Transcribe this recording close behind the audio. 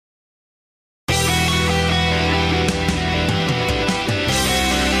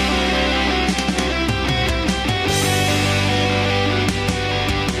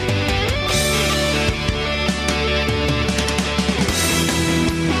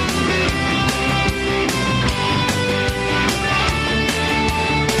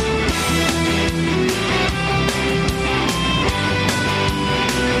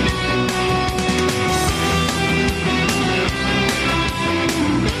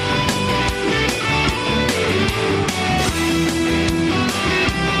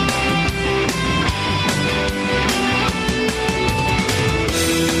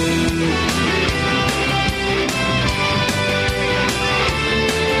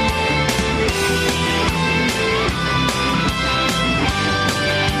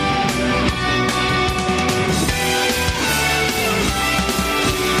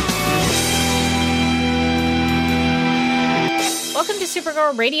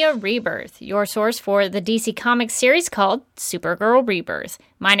Supergirl Radio Rebirth, your source for the DC Comics series called Supergirl Rebirth.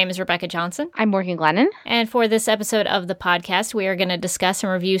 My name is Rebecca Johnson. I'm Morgan Glennon. And for this episode of the podcast, we are going to discuss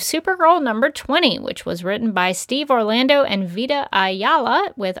and review Supergirl number 20, which was written by Steve Orlando and Vita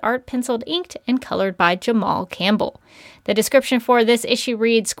Ayala, with art penciled, inked, and colored by Jamal Campbell. The description for this issue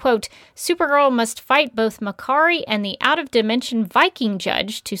reads, quote, Supergirl must fight both Makkari and the out-of-dimension Viking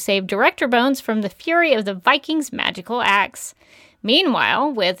judge to save Director Bones from the fury of the Viking's magical axe.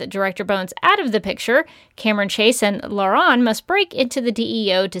 Meanwhile, with Director Bones out of the picture, Cameron Chase and Laron must break into the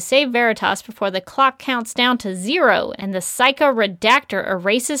DEO to save Veritas before the clock counts down to 0 and the Psycho Redactor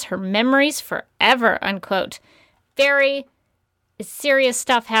erases her memories forever, unquote. Very serious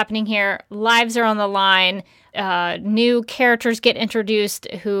stuff happening here. Lives are on the line. New characters get introduced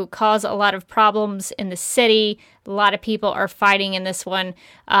who cause a lot of problems in the city. A lot of people are fighting in this one.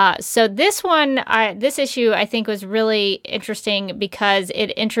 So this issue, I think, was really interesting because it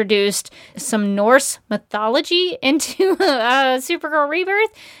introduced some Norse mythology into Supergirl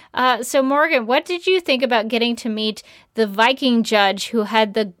Rebirth. So Morgan, what did you think about getting to meet the Viking judge who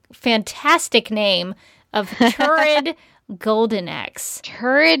had the fantastic name of Turid Golden Axe?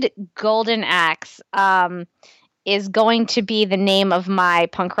 Turid Golden Axe is going to be the name of my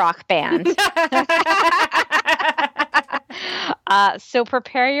punk rock band. So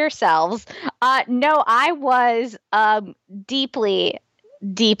prepare yourselves. No, I was deeply,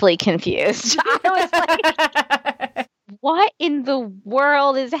 deeply confused. I was like, what in the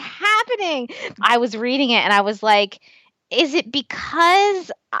world is happening? I was reading it and I was like, is it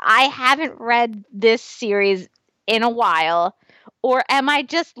because I haven't read this series in a while, or am I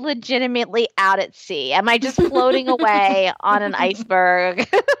just legitimately out at sea? Am I just floating away on an iceberg,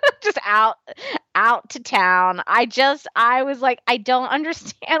 just out to town? I was like, I don't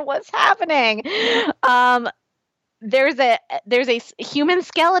understand what's happening. There's a human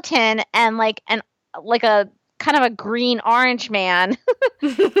skeleton and like a kind of a green orange man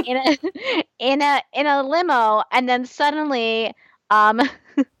in a limo, and then suddenly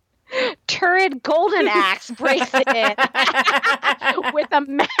Turid Golden Axe breaks in with a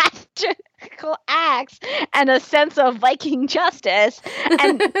magical axe and a sense of Viking justice,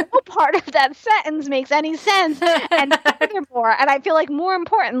 and no part of that sentence makes any sense. And furthermore, and I feel like more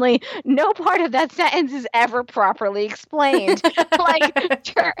importantly, no part of that sentence is ever properly explained. Like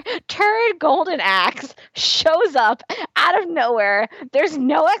Turid Golden Axe shows up out of nowhere. There's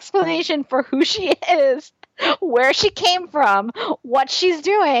no explanation for who she is, where she came from, what she's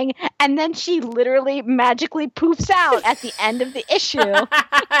doing, and then she literally magically poofs out at the end of the issue.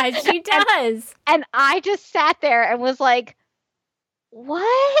 She does. And I just sat there and was like,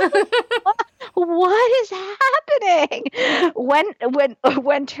 what? What is happening? When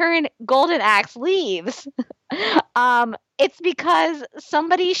Turid Golden Axe leaves, it's because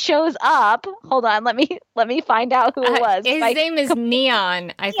somebody shows up. Hold on, let me find out who it was. His name is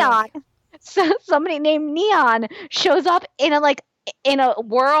Neon, I think. So somebody named Neon shows up in a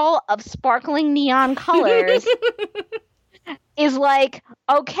whirl of sparkling neon colors. Is like,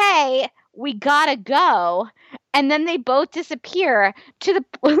 okay, we gotta go, and then they both disappear to the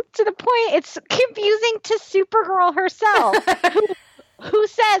point it's confusing to Supergirl herself, who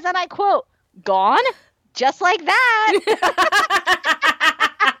says, and I quote, "Gone, just like that."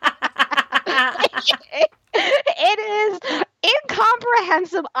 It is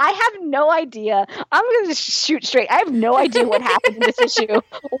incomprehensible. I have no idea. I'm going to shoot straight. I have no idea what happened in this issue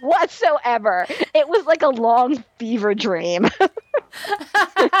whatsoever. It was like a long fever dream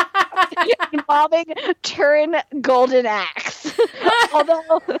involving Turid Golden Axe.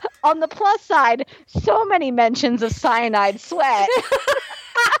 Although, on the plus side, so many mentions of cyanide sweat.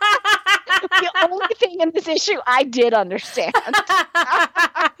 The only thing in this issue I did understand.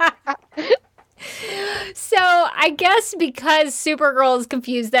 So I guess because Supergirl is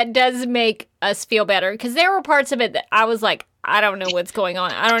confused, that does make us feel better. Because there were parts of it that I was like, I don't know what's going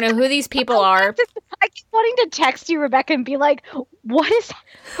on. I don't know who these people are. I keep wanting to text you, Rebecca, and be like, what is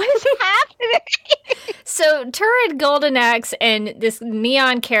happening? So Turid Golden Axe and this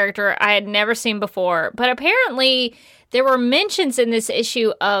Neon character I had never seen before. But apparently there were mentions in this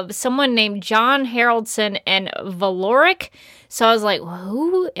issue of someone named John Haroldson and Valoric. So I was like,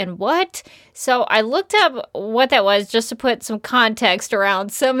 who and what? So I looked up what that was just to put some context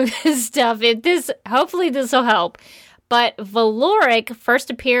around some of this stuff. Hopefully this will help. But Valoric first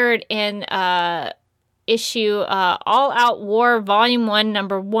appeared in issue All Out War Volume 1,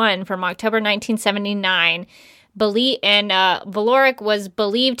 Number 1 from October 1979. Valoric was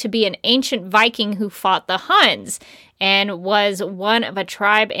believed to be an ancient Viking who fought the Huns and was one of a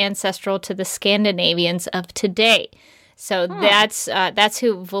tribe ancestral to the Scandinavians of today. So that's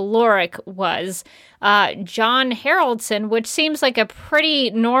who Valoric was. John Haraldson, which seems like a pretty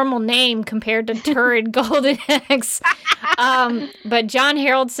normal name compared to Turrid Goldenaxe. But John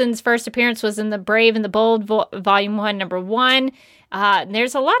Haraldson's first appearance was in The Brave and the Bold, Volume 1, Number 1.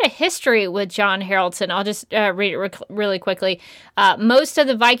 There's a lot of history with John Haraldson. I'll just read it really quickly. Most of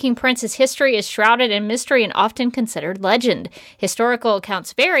the Viking Prince's history is shrouded in mystery and often considered legend. Historical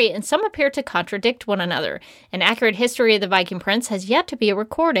accounts vary, and some appear to contradict one another. An accurate history of the Viking Prince has yet to be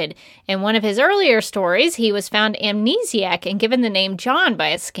recorded. In one of his earlier stories, he was found amnesiac and given the name John by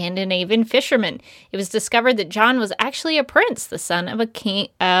a Scandinavian fisherman. It was discovered that John was actually a prince, the son of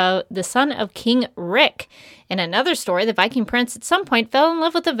King Rick. In another story, the Viking prince at some point fell in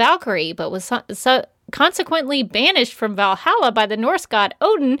love with a Valkyrie, but was consequently banished from Valhalla by the Norse god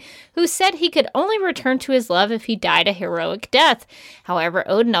Odin, who said he could only return to his love if he died a heroic death. However,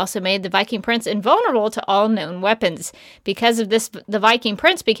 Odin also made the Viking prince invulnerable to all known weapons. Because of this, the Viking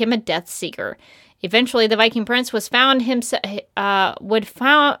prince became a death seeker. Eventually, the Viking prince would find himself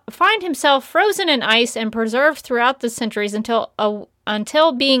frozen in ice and preserved throughout the centuries until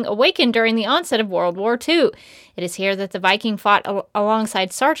being awakened during the onset of World War II. It is here that the Viking fought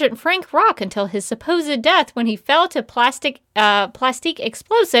alongside Sergeant Frank Rock until his supposed death when he fell to plastic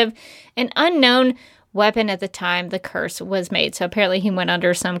explosive, an unknown weapon at the time the curse was made. So apparently he went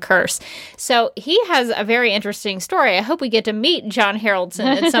under some curse. So he has a very interesting story. I hope we get to meet John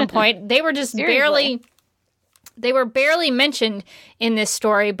Haraldson at some point. They were just barely mentioned in this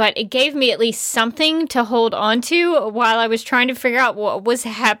story, but it gave me at least something to hold on to while I was trying to figure out what was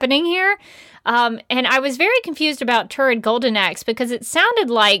happening here. And I was very confused about Turrid Goldenaxe because it sounded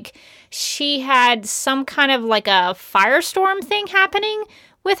like she had some kind of like a firestorm thing happening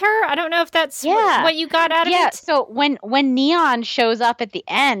with her. I don't know if that's what you got out of it. Yeah, so when Neon shows up at the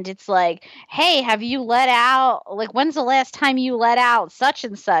end, it's like, hey, have you let out, like, when's the last time you let out such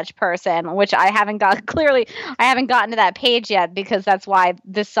and such person? Which I haven't gotten to that page yet because that's why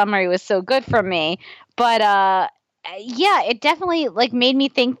this summary was so good for me. But yeah, it definitely like made me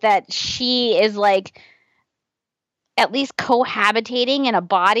think that she is like at least cohabitating in a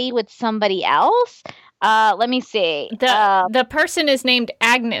body with somebody else. Let me see. The person is named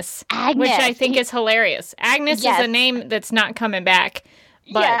Agnes, which I think is hilarious. Agnes is a name that's not coming back,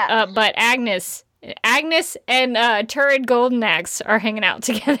 but Agnes and Turrid Goldenaxe are hanging out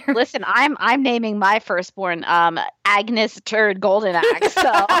together. Listen, I'm naming my firstborn Agnes Turrid Goldenaxe, so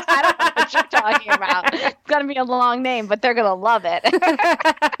I don't know what you're talking about. It's gonna be a long name, but they're gonna love it.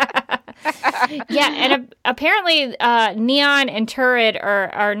 Yeah, and apparently Neon and Turrid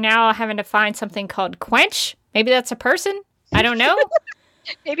are now having to find something called Quench. Maybe that's a person. I don't know.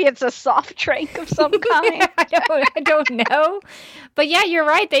 Maybe it's a soft drink of some kind. I don't know. But yeah, you're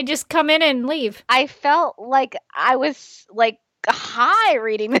right. They just come in and leave. I felt like I was like high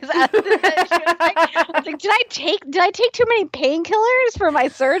reading this. I was like, did I take too many painkillers for my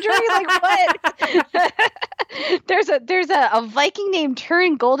surgery? Like what? There's a Viking named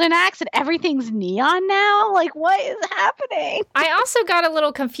Turrid Goldenaxe and everything's neon now? Like what is happening? I also got a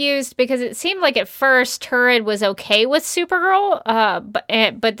little confused because it seemed like at first Turrid was okay with Supergirl,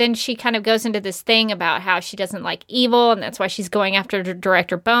 but then she kind of goes into this thing about how she doesn't like evil and that's why she's going after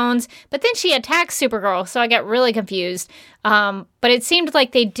Director Bones. But then she attacks Supergirl, so I got really confused. But it seemed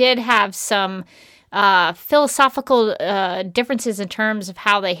like they did have some philosophical differences in terms of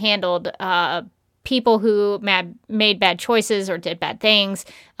how they handled people who made bad choices or did bad things.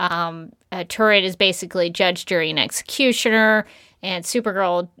 Turrid is basically judge, jury, and executioner, and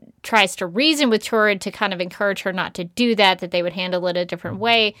Supergirl tries to reason with Turrid to kind of encourage her not to do that they would handle it a different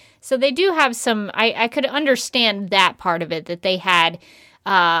way. So they do have some, I could understand that part of it, that they had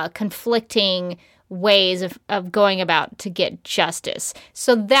conflicting ways of going about to get justice.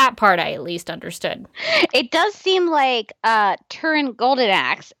 So that part I at least understood. It does seem like Turrid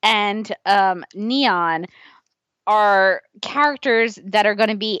Goldenaxe and Neon are characters that are going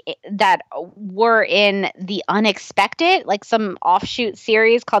to be, that were in The Unexpected, like some offshoot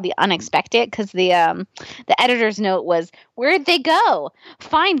series called The Unexpected, because the editor's note was, where'd they go?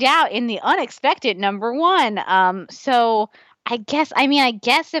 Find out in The Unexpected #1. So I guess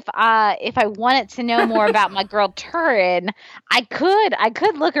if I wanted to know more about my girl Turrid, I could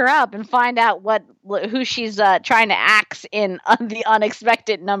look her up and find out who she's trying to axe in The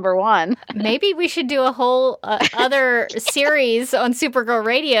Unexpected #1. Maybe we should do a whole other series on Supergirl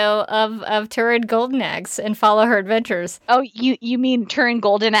Radio of Turrid Goldenaxe and follow her adventures. Oh, you mean Turrid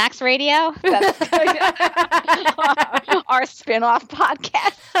Goldenaxe Radio? That's our spin-off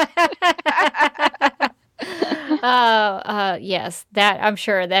podcast. Yes, that I'm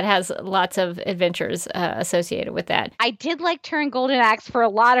sure that has lots of adventures associated with that. I did like Turin Golden Axe for a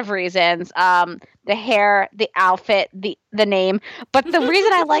lot of reasons. The hair, the outfit, the name. But the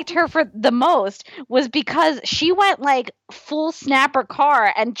reason I liked her for the most was because she went like full snapper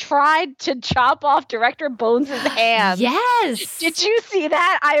car and tried to chop off Director Bones' hands. Yes. Did you see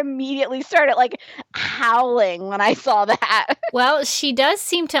that? I immediately started like howling when I saw that. Well, she does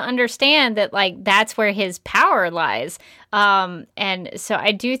seem to understand that like that's where his power lies. And so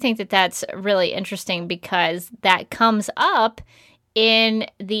I do think that that's really interesting because that comes up in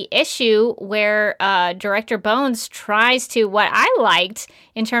the issue where Director Bones tries to, what I liked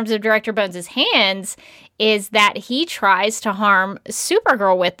in terms of Director Bones' hands is that he tries to harm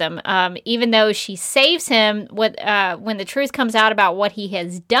Supergirl with them, even though she saves him. When the truth comes out about what he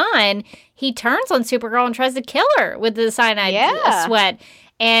has done, he turns on Supergirl and tries to kill her with the cyanide sweat.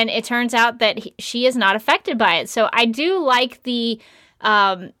 And it turns out that she is not affected by it. So I do like the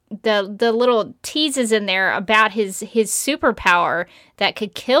little teases in there about his superpower that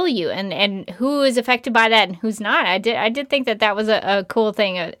could kill you and who is affected by that and who's not. I did think that was a cool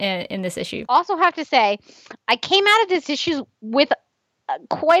thing in this issue. Also have to say, I came out of this issue with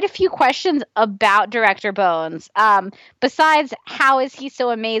quite a few questions about Director Bones. Besides, how is he so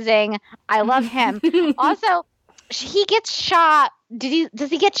amazing? I love him. Also, he gets shot. Does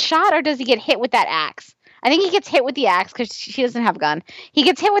he get shot or does he get hit with that axe? I think he gets hit with the axe because she doesn't have a gun. He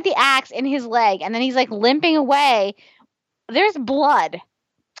gets hit with the axe in his leg, and then he's like limping away. There's blood.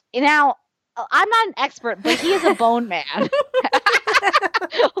 Now, I'm not an expert, but he is a bone man.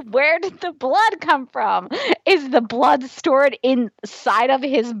 Where did the blood come from? Is the blood stored inside of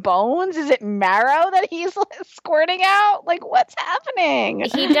his bones? Is it marrow that he's squirting out? Like, what's happening?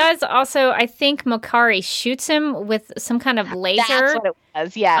 He does also, I think Mokari shoots him with some kind of laser. That's what it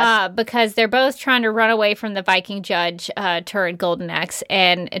was, yes. Because they're both trying to run away from the Viking judge, Turid Golden Axe,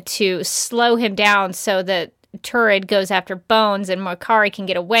 and to slow him down so that Turid goes after Bones and Mokari can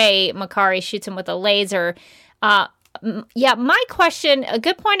get away. Mokari shoots him with a laser. Yeah, my question, a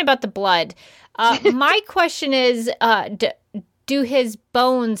good point about the blood. My question is, do his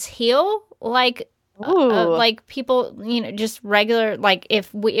bones heal? Like people, just regular, like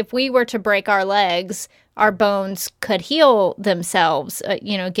if we were to break our legs, our bones could heal themselves,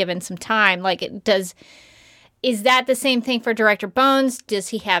 given some time. Like is that the same thing for Director Bones? Does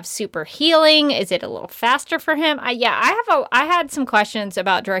he have super healing? Is it a little faster for him? I had some questions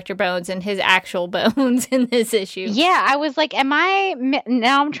about Director Bones and his actual bones in this issue. Yeah, I was like,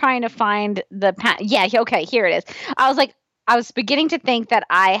 now I'm trying to find okay, here it is. I was beginning to think that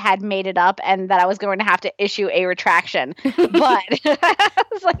I had made it up and that I was going to have to issue a retraction. But I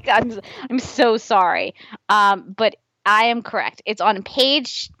was like, I'm so sorry. But I am correct. It's on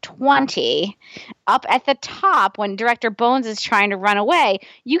page 20, up at the top when Director Bones is trying to run away.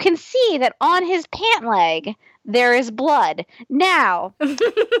 You can see that on his pant leg, there is blood. Now,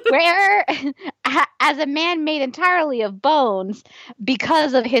 where, as a man made entirely of bones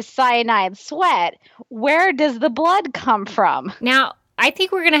because of his cyanide sweat, where does the blood come from? Now, I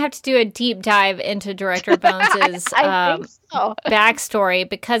think we're going to have to do a deep dive into Director Bones' backstory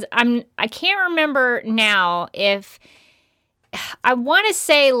because I can't remember now if I want to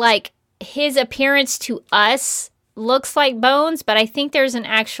say like his appearance to us looks like Bones, but I think there's an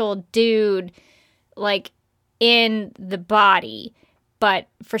actual dude like in the body. But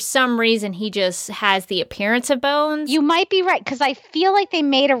for some reason, he just has the appearance of Bones. You might be right, because I feel like they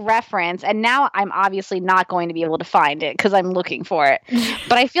made a reference, and now I'm obviously not going to be able to find it, because I'm looking for it.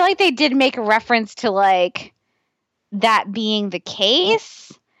 But I feel like they did make a reference to, like, that being the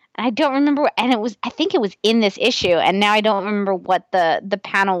case. And I don't remember, and I think it was in this issue, and now I don't remember what the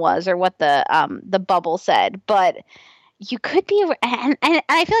panel was, or what the bubble said. But you could be, and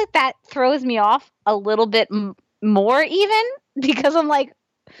I feel like that throws me off a little bit more even, because I'm like,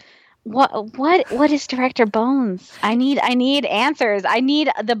 what is Director Bones? I need answers. I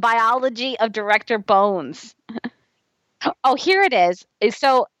need the biology of Director Bones. Oh, here it is.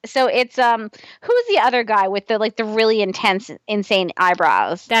 So it's who's the other guy with the really intense, insane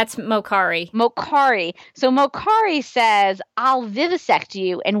eyebrows? That's Mokari. So Mokari says, "I'll vivisect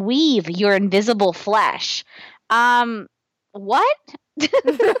you and weave your invisible flesh." What?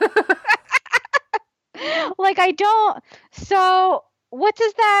 Like, I don't. So what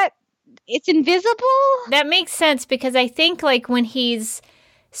does that? It's invisible? That makes sense, because I think like when he's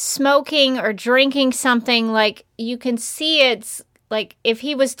smoking or drinking something, like you can see it's like, if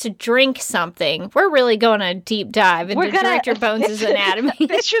he was to drink something, we're really going a deep dive into Director Bones' anatomy.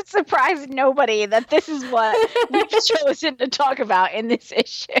 This should surprise nobody that this is what we've chosen to talk about in this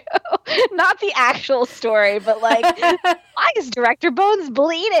issue. Not the actual story, but like, why is Director Bones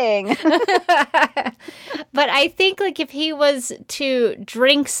bleeding? But I think, like, if he was to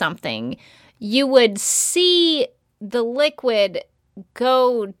drink something, you would see the liquid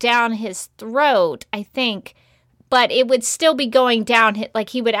go down his throat, I think, but it would still be going down, like,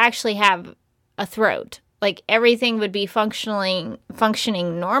 he would actually have a throat. Like, everything would be functioning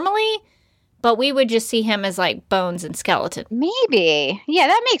normally, but we would just see him as, like, bones and skeleton. Maybe. Yeah,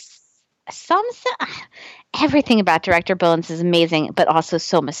 that makes some sense. Everything about Director Bones is amazing, but also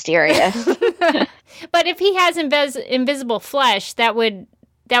so mysterious. But if he has invisible flesh, that would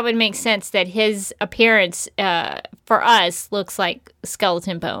make sense that his appearance for us looks like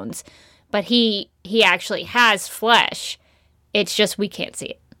skeleton bones. But he actually has flesh. It's just we can't see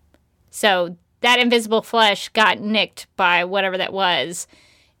it. So that invisible flesh got nicked by whatever that was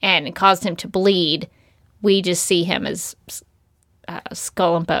and caused him to bleed. We just see him as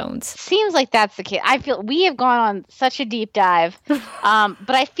skull and bones. Seems like that's the case. I feel we have gone on such a deep dive. But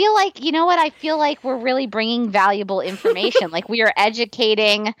I feel like, you know what? I feel like we're really bringing valuable information. Like, we are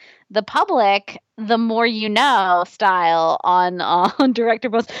educating the public, the more you know style on Director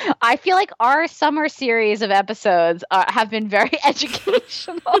Bones. I feel like our summer series of episodes have been very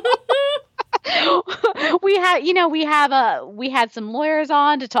educational. We had some lawyers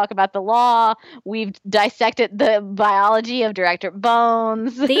on to talk about the law. We've dissected the biology of Director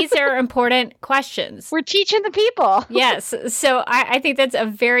Bones. These are important questions. We're teaching the people. Yes. So I think that's a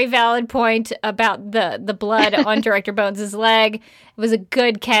very valid point about the blood on Director Bones' leg. It was a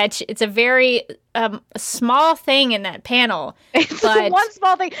good catch. It's a very small thing in that panel. It's one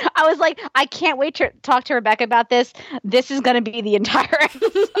small thing. I was like, I can't wait to talk to Rebecca about this. This is going to be the entire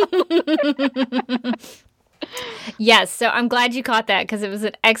episode. Yes, so I'm glad you caught that because it was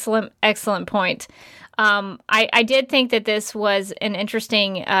an excellent point. I did think that this was an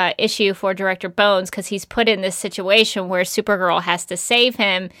interesting issue for Director Bones because he's put in this situation where Supergirl has to save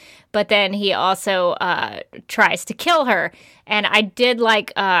him, but then he also tries to kill her. And I did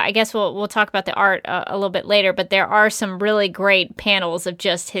like, I guess we'll talk about the art a little bit later, but there are some really great panels of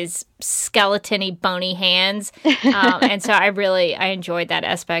just his skeleton-y, bony hands. And so I enjoyed that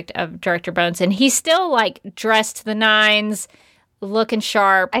aspect of Director Bones. And he's still, like, dressed to the nines, looking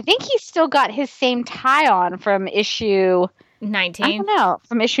sharp. I think he's still got his same tie on from issue 19. I don't know,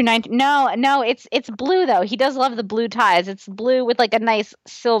 from issue 19. No, it's blue though. He does love the blue ties. It's blue with like a nice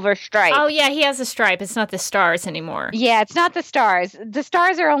silver stripe. Oh yeah, he has a stripe. It's not the stars anymore. Yeah, it's not the stars. The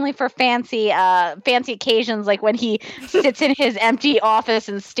stars are only for fancy occasions, like when he sits in his empty office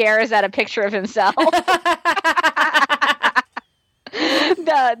and stares at a picture of himself.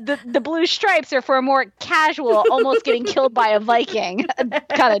 The blue stripes are for a more casual, almost getting killed by a Viking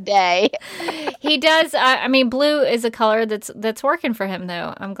kind of day. He does. I mean, blue is a color that's working for him,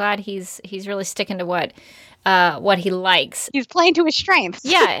 though. I'm glad he's really sticking to what he likes. He's playing to his strengths.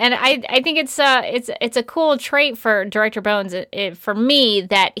 Yeah, and I think it's a cool trait for Director Bones. For me,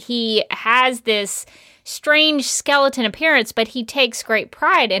 that he has this strange skeleton appearance, but he takes great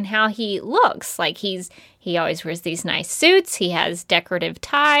pride in how he looks. Like he always wears these nice suits. He has decorative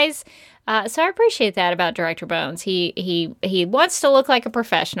ties. So I appreciate that about Director Bones. He wants to look like a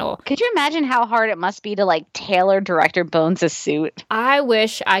professional. Could you imagine how hard it must be to like tailor Director Bones' suit? I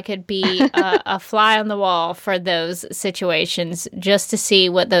wish I could be a fly on the wall for those situations just to see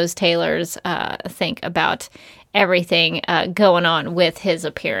what those tailors think about everything going on with his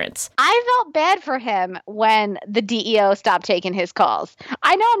appearance. I felt bad for him when the DEO stopped taking his calls.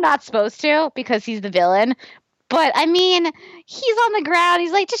 I know I'm not supposed to because he's the villain, but I mean, he's on the ground.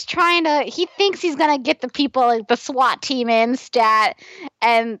 He's like just he thinks he's going to get the people, like the SWAT team in stat.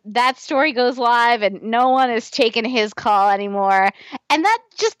 And that story goes live and no one is taking his call anymore. And that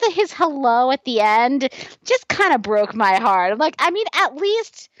just his hello at the end just kind of broke my heart. I'm like, I mean, at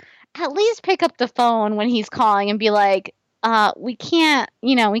least pick up the phone when he's calling and be like, we can't,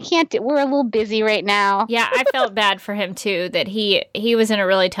 we're a little busy right now. Yeah, I felt bad for him too, that he was in a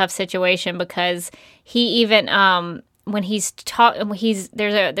really tough situation because he even, when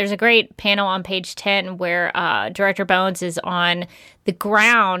there's a great panel on page 10 where Director Bones is on the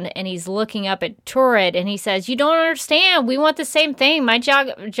ground and he's looking up at Turret and he says, "You don't understand. We want the same thing. My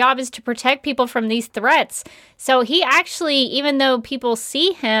job is to protect people from these threats." So he actually, even though people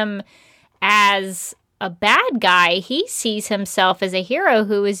see him as a bad guy, he sees himself as a hero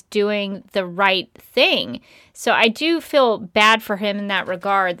who is doing the right thing. So I do feel bad for him in that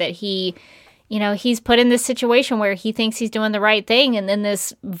regard, that he he's put in this situation where he thinks he's doing the right thing, and then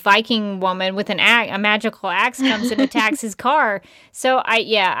this Viking woman with a magical axe comes and attacks his car. So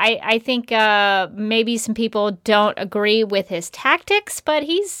I think maybe some people don't agree with his tactics, but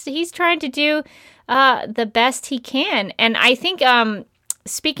he's trying to do the best he can. And I think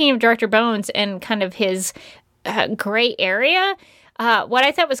speaking of Director Bones and kind of his gray area, what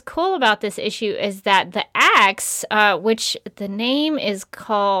I thought was cool about this issue is that the axe, which the name is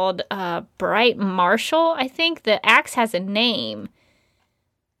called Bright Marshall, I think. The axe has a name.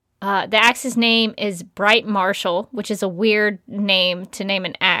 The axe's name is Bright Marshall, which is a weird name to name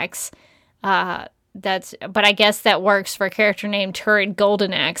an axe. But I guess that works for a character named Turrid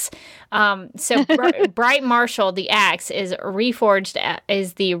Goldenaxe. So Bright Marshall, the axe, is the reforged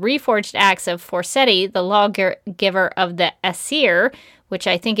axe of Forseti, the lawgiver of the Aesir, which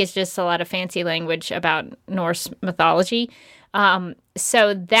I think is just a lot of fancy language about Norse mythology.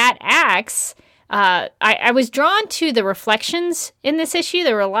 So that axe, I was drawn to the reflections in this issue.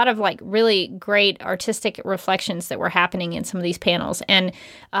 There were a lot of really great artistic reflections that were happening in some of these panels. And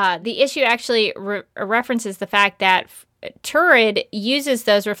the issue actually references the fact that Turrid uses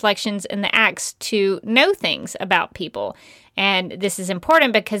those reflections in the axe to know things about people. And this is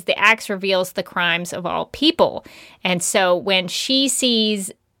important because the axe reveals the crimes of all people. And so when she sees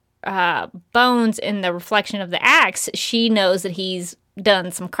Bones in the reflection of the axe, she knows that he's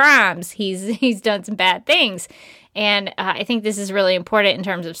done some crimes. He's done some bad things. And I think this is really important in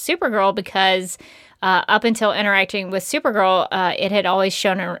terms of Supergirl because up until interacting with Supergirl, it had always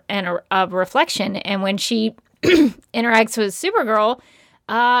shown a reflection. And when she interacts with Supergirl,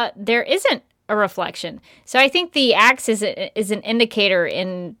 there isn't a reflection. So I think the axe is an indicator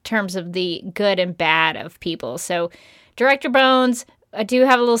in terms of the good and bad of people. So Director Bones, I do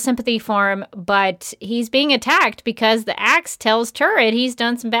have a little sympathy for him, but he's being attacked because the axe tells Turrid he's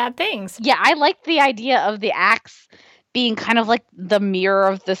done some bad things. Yeah, I like the idea of the axe being kind of like the mirror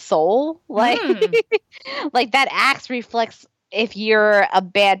of the soul. Like that axe reflects if you're a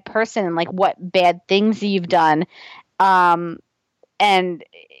bad person and what bad things you've done. And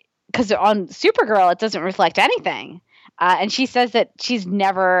because on Supergirl, it doesn't reflect anything. And she says that she's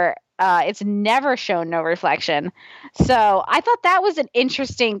never... it's never shown no reflection. So I thought that was an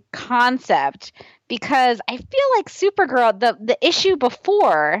interesting concept because I feel like Supergirl, the issue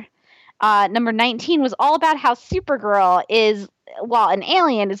before number 19 was all about how Supergirl is, while an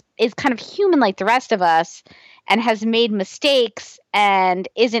alien, is kind of human like the rest of us and has made mistakes and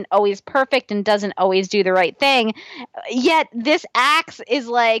isn't always perfect and doesn't always do the right thing. Yet this axe is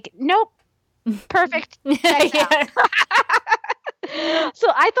nope, perfect. So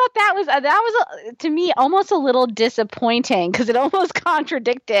I thought that was to me almost a little disappointing because it almost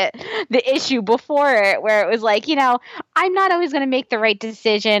contradicted the issue before it, where it was I'm not always going to make the right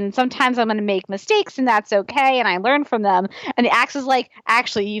decision. Sometimes I'm going to make mistakes, and that's okay, and I learn from them. And the axe is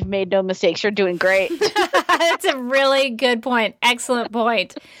actually, you've made no mistakes. You're doing great. That's a really good point. Excellent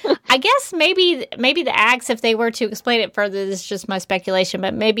point. I guess maybe the axe, if they were to explain it further, this is just my speculation,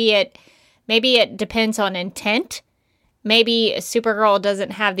 but maybe it depends on intent. Maybe Supergirl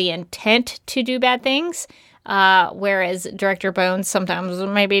doesn't have the intent to do bad things, whereas Director Bones sometimes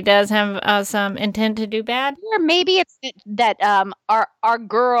maybe does have some intent to do bad. Or maybe it's that our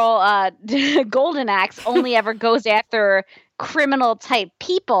girl Golden Axe only ever goes after criminal type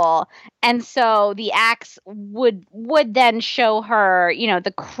people, and so the axe would then show her,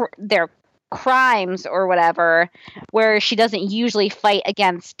 their crimes or whatever, where she doesn't usually fight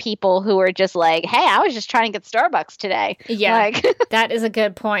against people who are just hey, I was just trying to get Starbucks today. Yeah, that is a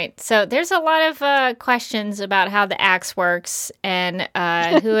good point. So there's a lot of questions about how the axe works and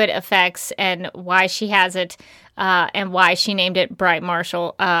who it affects and why she has it and why she named it Bright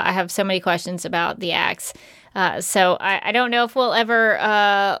Marshall. I have so many questions about the axe. So I don't know if we'll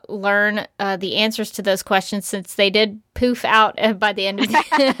ever learn the answers to those questions since they did poof out by the end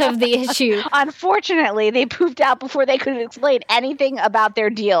of the issue. Unfortunately, they poofed out before they could explain anything about their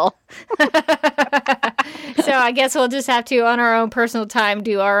deal. So I guess we'll just have to, on our own personal time,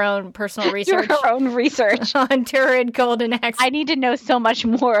 do our own personal research. Do our own research. On Turrid Goldenaxe. I need to know so much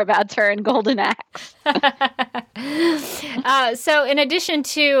more about Turrid Goldenaxe. So in addition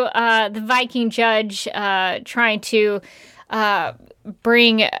to the Viking judge trying to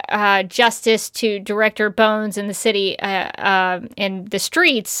bring justice to Director Bones in the city, in the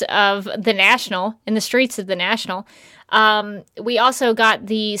streets of the National. We also got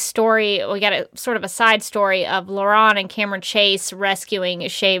the story, we got a sort of a side story of Laurent and Cameron Chase rescuing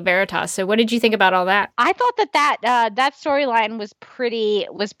Shea Veritas. So what did you think about all that? I thought that storyline was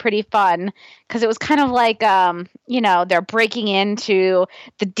pretty fun, because it was kind of like, they're breaking into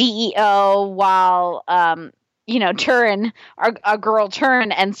the DEO while, Turin, our girl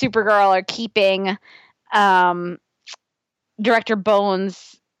Turin and Supergirl are keeping Director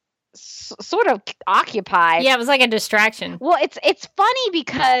Bones sort of occupied. Yeah, it was like a distraction. Well, it's funny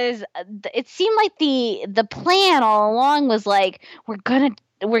because it seemed like the plan all along was like, we're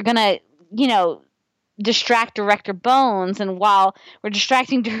gonna distract Director Bones, and while we're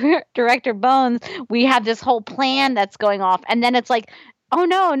distracting Director Bones, we have this whole plan that's going off, and then it's like, oh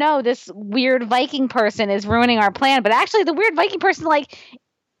no, this weird Viking person is ruining our plan. But actually, the weird Viking person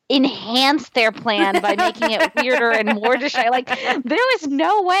enhanced their plan by making it weirder and more distracting. Like, there was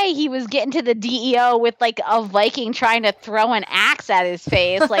no way he was getting to the DEO with a Viking trying to throw an axe at his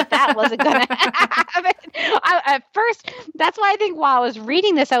face. Like, that wasn't gonna happen. At first, that's why I think while I was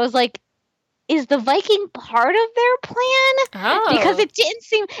reading this, I was like, is the Viking part of their plan? Oh. Because it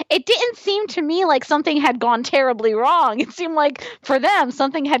didn't seem to me like something had gone terribly wrong. It seemed like for them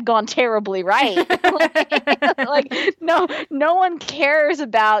something had gone terribly right. No one cares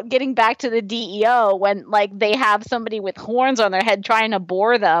about getting back to the DEO when they have somebody with horns on their head trying to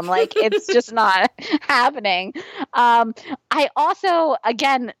bore them. It's just not happening. I also,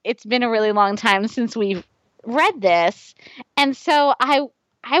 again, it's been a really long time since we've read this, and so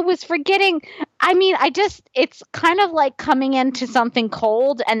I was forgetting. I mean, it's kind of like coming into something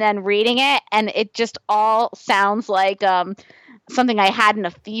cold and then reading it, and it just all sounds like something I had in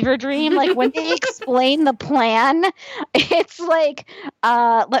a fever dream. Like, when they explain the plan, it's like,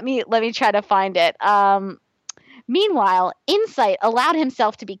 let me try to find it. Meanwhile, Insight allowed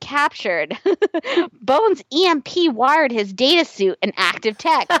himself to be captured. Bones EMP wired his data suit and active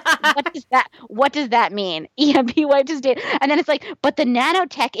tech. What does that mean? EMP wiped his data. And then it's like, but the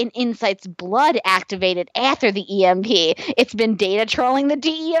nanotech in Insight's blood activated after the EMP. It's been data trolling the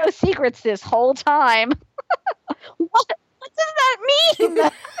DEO secrets this whole time. What does that mean?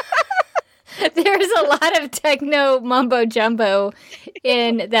 There's a lot of techno mumbo jumbo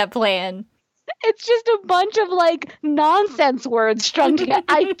in that plan. It's just a bunch of nonsense words strung together.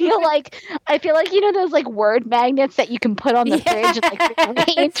 I feel like those word magnets that you can put on the fridge and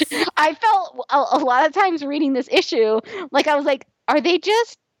arrange. I felt a lot of times reading this issue, I was like, are they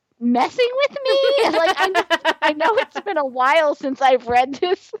just messing with me? I know it's been a while since I've read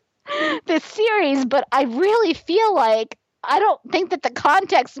this series, but I really feel like I don't think that the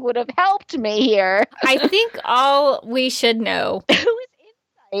context would have helped me here. I think all we should know. Who is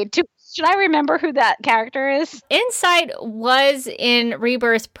Insight? Should I remember who that character is? Insight was in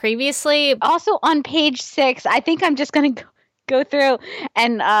Rebirth previously. Also on page 6, I think I'm just going to go through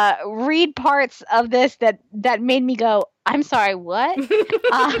and read parts of this that made me go, I'm sorry, what?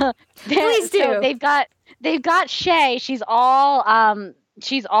 Please do. So they've got Shea. She's all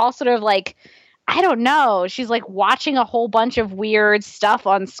sort of I don't know. She's watching a whole bunch of weird stuff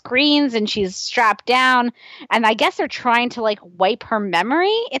on screens, and she's strapped down. And I guess they're trying to wipe her memory,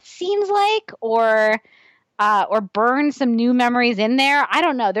 it seems like, or burn some new memories in there. I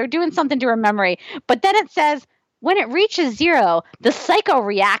don't know. They're doing something to her memory. But then it says, when it reaches 0, the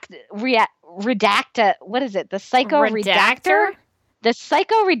redactor. What is it? The redactor? The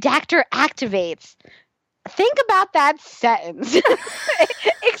redactor activates. Think about that sentence.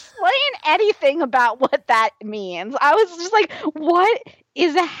 Explain anything about what that means. I was just like, what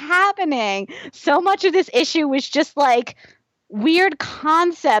is happening? So much of this issue was just weird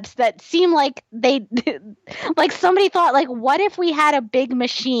concepts that seem like they somebody thought what if we had a big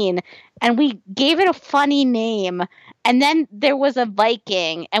machine and we gave it a funny name, and then there was a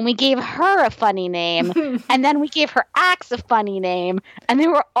Viking and we gave her a funny name, and then we gave her axe a funny name, and they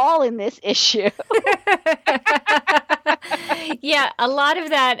were all in this issue. Yeah, a lot of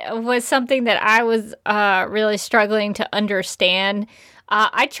that was something that I was really struggling to understand.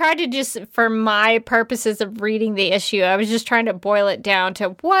 I tried to just, for my purposes of reading the issue, I was just trying to boil it down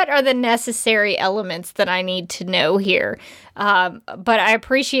to what are the necessary elements that I need to know here. But I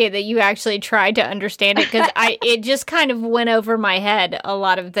appreciate that you actually tried to understand it, because it just kind of went over my head a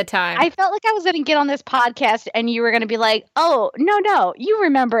lot of the time. I felt like I was going to get on this podcast and you were going to be like, oh, no, you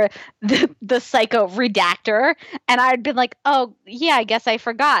remember the psycho redactor. And I'd been like, oh, yeah, I guess I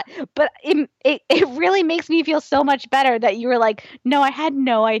forgot. But it really makes me feel so much better that you were like, no, I had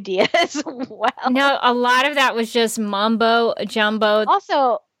no idea as well. No, a lot of that was just mumbo jumbo.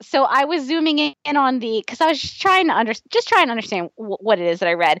 Also, so I was zooming in on because I was just trying to understand what it is that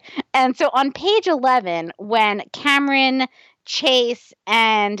I read. And so on page 11, when Cameron, Chase,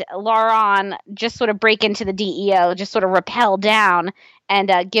 and Laurent just sort of break into the DEO, just sort of rappel down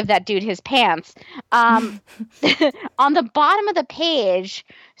and give that dude his pants. On the bottom of the page,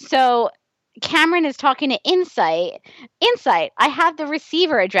 so Cameron is talking to Insight. Insight, I have the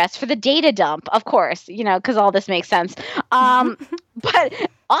receiver address for the data dump, of course, because all this makes sense. But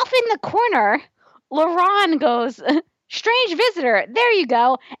off in the corner, Laurent goes, strange visitor, there you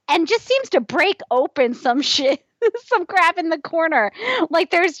go, and just seems to break open some shit, some crap in the corner.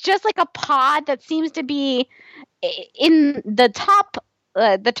 Like there's just like a pod that seems to be in the top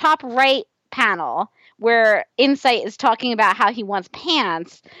right panel where Insight is talking about how he wants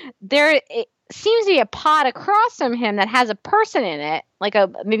pants. There seems to be a pod across from him that has a person in it, like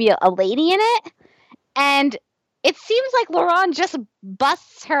maybe a lady in it. And it seems like Laurent just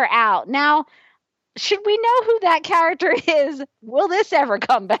busts her out. Now, should we know who that character is? Will this ever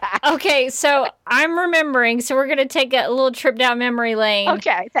come back? Okay, so I'm remembering. So we're going to take a little trip down memory lane.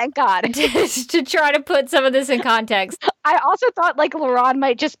 Okay, thank God. to try to put some of this in context. I also thought like Laurent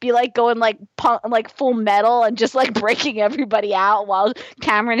might just be like going like Full Metal and just like breaking everybody out while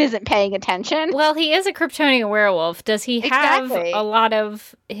Cameron isn't paying attention. Well, he is a Kryptonian werewolf. Does he have Exactly. a lot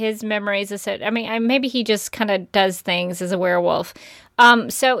of his memories? Maybe he just kind of does things as a werewolf.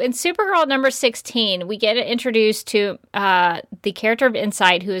 So in Supergirl number 16, we get introduced to the character of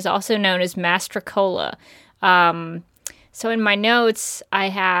Insight, who is also known as Mastrocola. So in my notes, I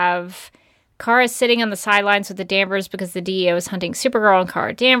have Kara sitting on the sidelines with the Danvers because the DEO is hunting Supergirl and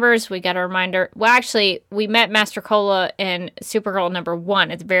Kara Danvers. We got a reminder. Well, actually, we met Mastrocola in Supergirl number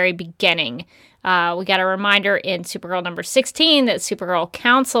 1 at the very beginning. We got a reminder in Supergirl number 16 that Supergirl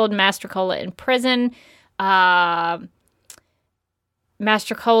counseled Mastrocola in prison.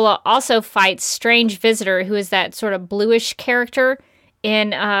 Mastrocola also fights Strange Visitor, who is that sort of bluish character in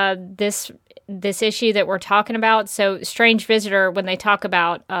this issue that we're talking about. So Strange Visitor, when they talk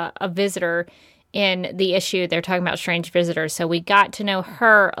about a visitor in the issue, they're talking about Strange Visitor. So we got to know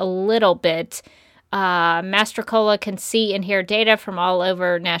her a little bit. Mastrocola can see and hear data from all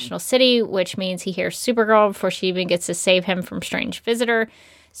over National City, which means he hears Supergirl before she even gets to save him from Strange Visitor.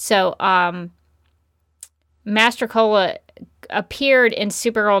 So Mastrocola appeared in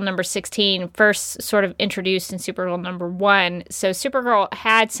Supergirl number 16, first sort of introduced in Supergirl number 1. So Supergirl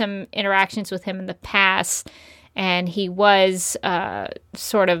had some interactions with him in the past, and he was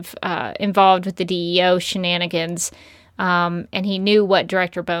sort of involved with the DEO shenanigans, and he knew what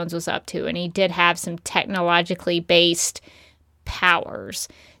Director Bones was up to, and he did have some technologically based powers.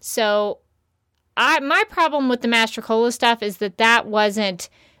 So my problem with the Mastrocola stuff is that wasn't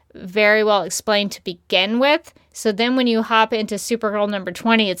very well explained to begin with. So then when you hop into Supergirl number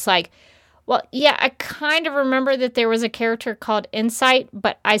 20, it's like, well, yeah, I kind of remember that there was a character called Insight,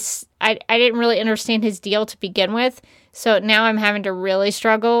 but I didn't really understand his deal to begin with. So now I'm having to really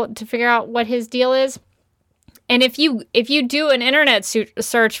struggle to figure out what his deal is. And if you do an internet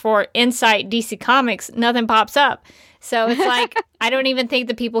search for Insight DC Comics, nothing pops up. So it's like, I don't even think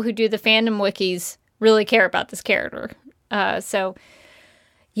the people who do the fandom wikis really care about this character.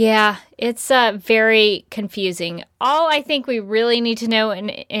 Yeah, it's very confusing. All I think we really need to know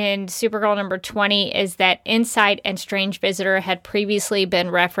in Supergirl number 20 is that Insight and Strange Visitor had previously been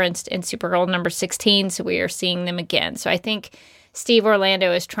referenced in Supergirl number 16, so we are seeing them again. So I think Steve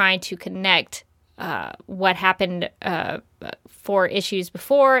Orlando is trying to connect what happened 4 issues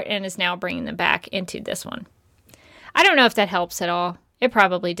before and is now bringing them back into this one. I don't know if that helps at all. It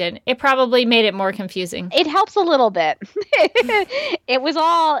probably did. It probably made it more confusing. It helps a little bit. It was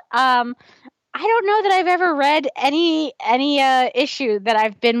all, I don't know that I've ever read any issue that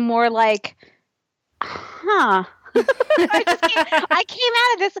I've been more like, huh. I came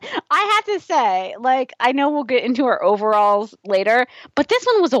out of this, I have to say, like, I know we'll get into our overalls later, but this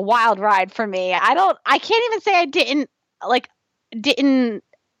one was a wild ride for me. I can't even say I didn't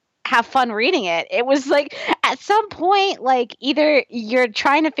have fun reading it. It was like at some point, like either you're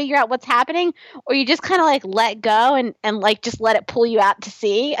trying to figure out what's happening or you just kind of like let go and like just let it pull you out to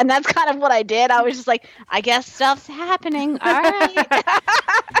sea. And that's kind of what I did. I was just like, I guess stuff's happening. All right.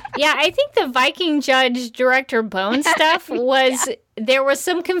 Yeah, I think the Viking Judge Director Bones stuff was, there was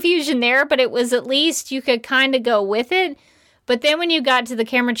some confusion there, but it was at least you could kind of go with it. But then when you got to the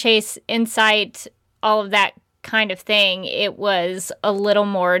Cameron Chase Insight, all of that kind of thing, it was a little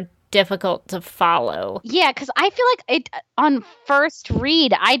more difficult to follow. Yeah, because I feel like on first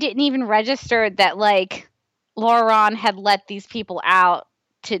read, I didn't even register that, like, Laurent had let these people out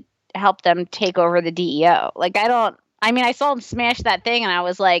to help them take over the DEO. Like, I saw him smash that thing and I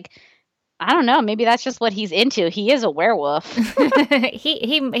was like, I don't know, maybe that's just what he's into. He is a werewolf.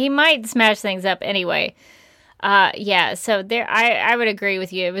 he might smash things up anyway. Yeah, so there I would agree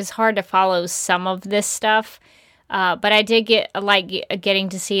with you. It was hard to follow some of this stuff. But I did getting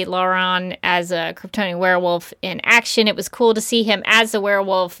to see Laurent as a Kryptonian werewolf in action. It was cool to see him as a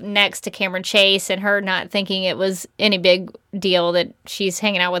werewolf next to Cameron Chase and her not thinking it was any big deal that she's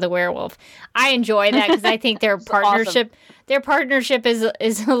hanging out with a werewolf. I enjoy that because I think their partnership awesome. Their partnership is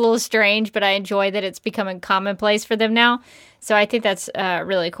a little strange, but I enjoy that it's becoming commonplace for them now. So I think that's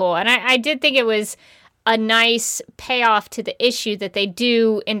really cool. And I did think it was a nice payoff to the issue that they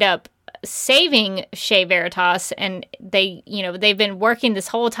do end up saving Shea Veritas, and they've been working this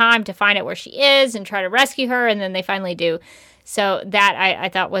whole time to find out where she is and try to rescue her, and then they finally do. So that I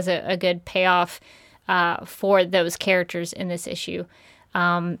thought was a good payoff for those characters in this issue.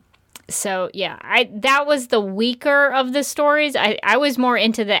 So yeah, that was the weaker of the stories. I was more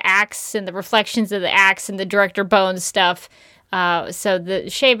into the Axe and the reflections of the Axe and the Director Bones stuff. So the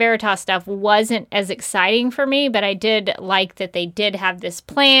Shea Veritas stuff wasn't as exciting for me, but I did like that they did have this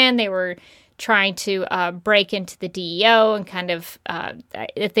plan. They were trying to break into the DEO and kind of, I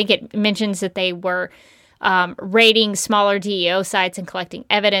think it mentions that they were raiding smaller DEO sites and collecting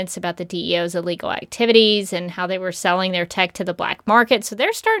evidence about the DEO's illegal activities and how they were selling their tech to the black market. So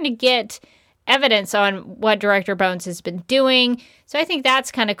they're starting to get evidence on what Director Bones has been doing. So I think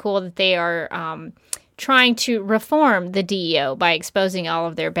that's kind of cool that they are trying to reform the DEO by exposing all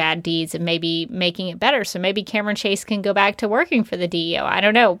of their bad deeds and maybe making it better. So maybe Cameron Chase can go back to working for the DEO. I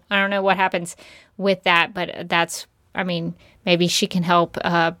don't know. I don't know what happens with that, but maybe she can help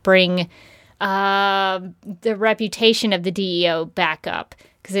bring the reputation of the DEO back up,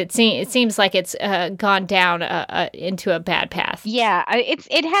 because it seems like it's gone down into a bad path. Yeah,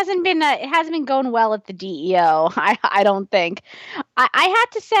 it hasn't been going well at the DEO. I don't think. I have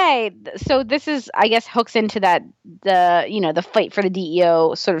to say, so this is, I guess, hooks into that the fight for the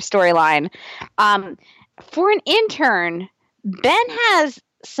DEO sort of storyline. For an intern, Ben has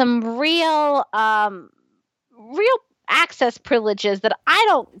some real access privileges that I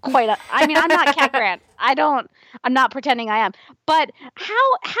don't quite. I'm not Cat Grant. I'm not pretending I am. But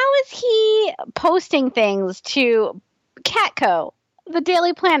how is he posting things to Catco, the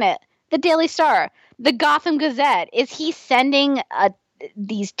Daily Planet, the Daily Star, the Gotham Gazette? Is he sending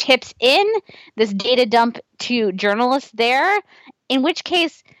these tips in, this data dump to journalists there? In which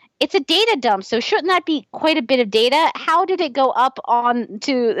case, it's a data dump, so shouldn't that be quite a bit of data? How did it go up on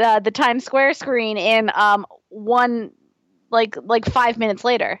to the Times Square screen in one? Like 5 minutes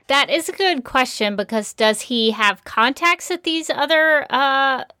later? That is a good question, because does he have contacts at these other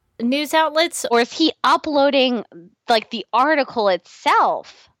news outlets? Or is he uploading like the article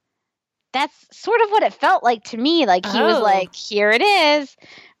itself? That's sort of what it felt like to me. Like he was like, here it is.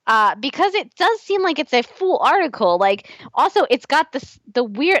 Because it does seem like it's a full article. Like, also it's got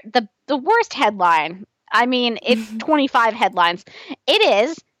the worst headline. I mean, it's 25 headlines. It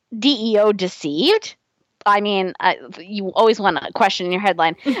is DEO deceived. I mean, you always want to question your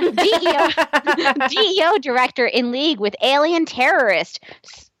headline. DEO director in league with alien terrorist.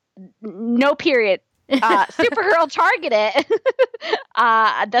 No period. Supergirl targeted.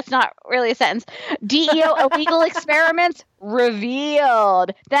 That's not really a sentence. DEO illegal experiments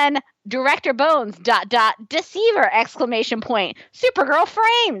revealed. Then Director Bones ... deceiver ! Supergirl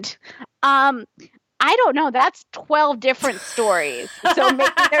framed. I don't know. That's 12 different stories. So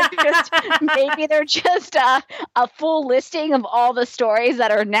maybe they're just a full listing of all the stories that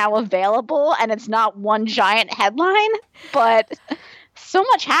are now available, and it's not one giant headline. But so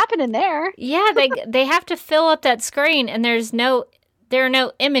much happening there. Yeah, they have to fill up that screen, and there are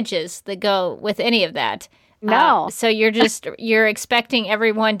no images that go with any of that. No. So you're expecting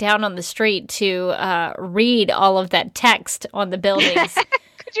everyone down on the street to read all of that text on the buildings.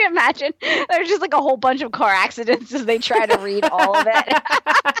 Could you imagine? There's just like a whole bunch of car accidents as they try to read all of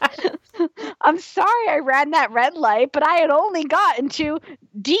it. I'm sorry I ran that red light, but I had only gotten to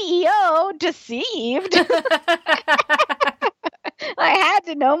DEO deceived. I had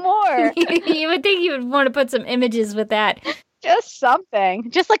to know more. You would think you would want to put some images with that. Just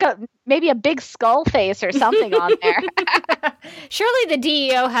something. Just like maybe a big skull face or something on there. Surely the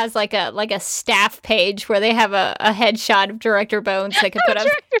DEO has like a staff page where they have a headshot of Director Bones they could put up.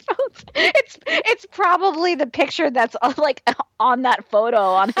 Director Bones. It's probably the picture that's like on that photo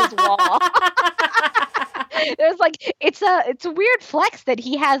on his wall. There's like it's a weird flex that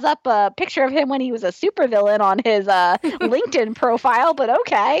he has up a picture of him when he was a supervillain on his LinkedIn profile, but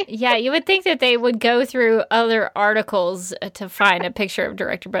okay. Yeah, you would think that they would go through other articles to find a picture of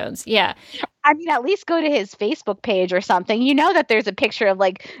Director Bones. Yeah. I mean, at least go to his Facebook page or something. You know that there's a picture of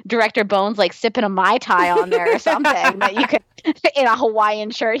like Director Bones like sipping a Mai Tai on there or something that you could in a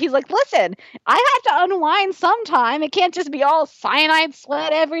Hawaiian shirt. He's like, listen, I have to unwind sometime. It can't just be all cyanide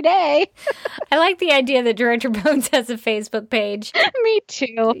sweat every day. I like the idea that Director Bones has a Facebook page. Me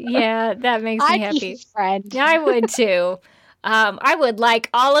too. Yeah, that makes me I'd happy. be his friend. Yeah, I would too. I would like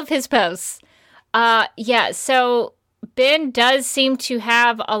all of his posts. Yeah, so Ben does seem to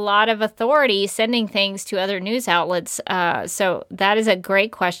have a lot of authority sending things to other news outlets. So that is a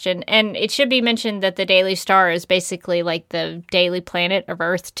great question. And it should be mentioned that the Daily Star is basically like the Daily Planet of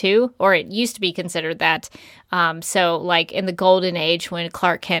Earth too, or it used to be considered that. So like in the golden age when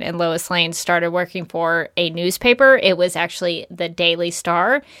Clark Kent and Lois Lane started working for a newspaper, it was actually the Daily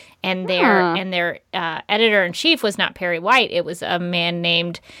Star. And their editor-in-chief was not Perry White. It was a man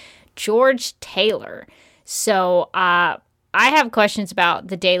named George Taylor. So I have questions about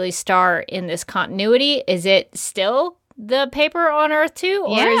the Daily Star in this continuity. Is it still the paper on Earth too?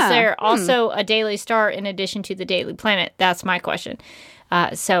 Or is there also a Daily Star in addition to the Daily Planet? That's my question.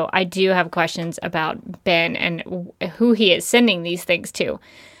 So I do have questions about Ben and who he is sending these things to.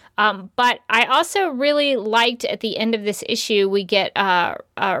 But I also really liked at the end of this issue, we get a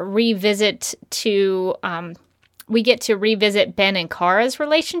revisit to revisit Ben and Kara's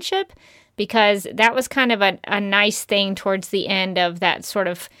relationship. Because that was kind of a nice thing towards the end of that sort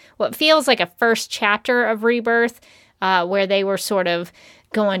of what feels like a first chapter of Rebirth, where they were sort of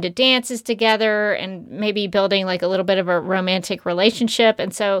going to dances together and maybe building like a little bit of a romantic relationship.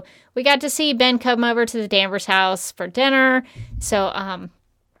 And so we got to see Ben come over to the Danvers house for dinner. So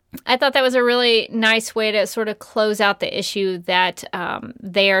I thought that was a really nice way to sort of close out the issue that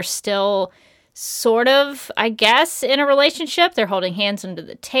they are still sort of, I guess, in a relationship. They're holding hands under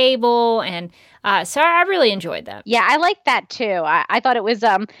the table. And so I really enjoyed that. Yeah, I like that too. I thought it was,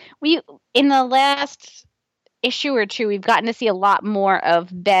 we in the last issue or two, we've gotten to see a lot more of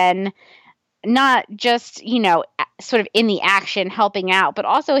Ben, not just, sort of in the action helping out, but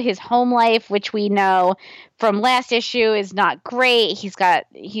also his home life, which we know from last issue is not great.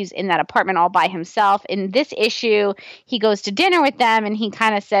 He's in that apartment all by himself. In this issue, he goes to dinner with them and he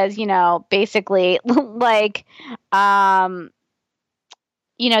kind of says, basically like,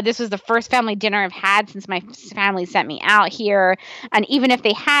 this was the first family dinner I've had since my family sent me out here. And even if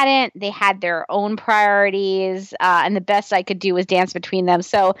they hadn't, they had their own priorities. And the best I could do was dance between them.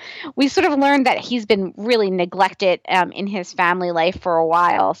 So we sort of learned that he's been really neglected in his family life for a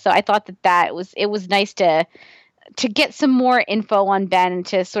while. So I thought it was nice to get some more info on Ben and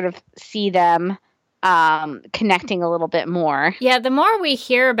to sort of see them connecting a little bit more. Yeah, the more we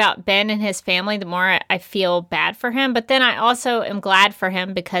hear about Ben and his family, the more I feel bad for him. But then I also am glad for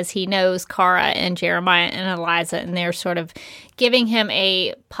him because he knows Kara and Jeremiah and Eliza, and they're sort of giving him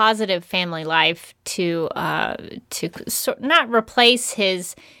a positive family life to not replace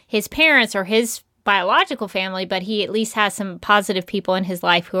his parents or his biological family, but he at least has some positive people in his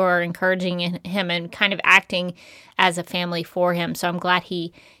life who are encouraging him and kind of acting as a family for him. So I'm glad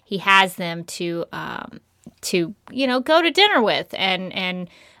he has them to go to dinner with and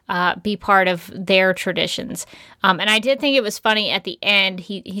be part of their traditions. And I did think it was funny at the end.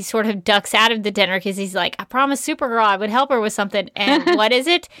 He sort of ducks out of the dinner because he's like, I promised Supergirl I would help her with something. And what is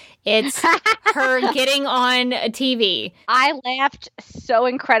it? It's her getting on TV. I laughed so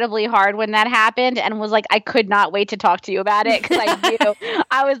incredibly hard when that happened and was like, I could not wait to talk to you about it because I knew.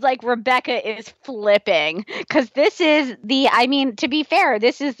 I was like, Rebecca is flipping because this is to be fair,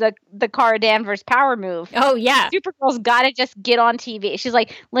 this is the Kara Danvers power move. Oh, yeah. Supergirl's got to just get on TV. She's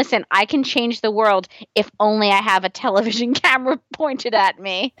like, listen, I can change the world if only I have a television camera pointed at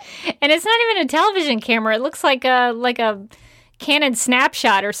me. And it's not even a television camera. It looks like a Canon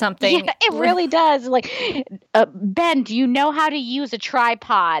snapshot or something. Yeah, it really does. Like, Ben, do you know how to use a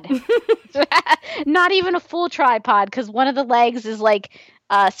tripod? Not even a full tripod because one of the legs is like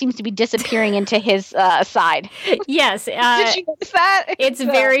seems to be disappearing into his side. Yes. Did you notice that? It's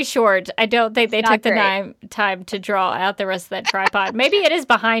very short. I don't think they took the time to draw out the rest of that tripod. Maybe it is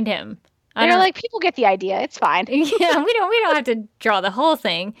behind him. They're like, people get the idea. It's fine. Yeah, we don't have to draw the whole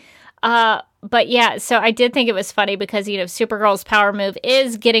thing. But yeah, so I did think it was funny because, Supergirl's power move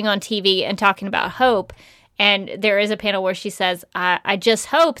is getting on TV and talking about hope. And there is a panel where she says, I just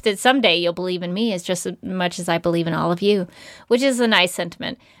hope that someday you'll believe in me as just as much as I believe in all of you, which is a nice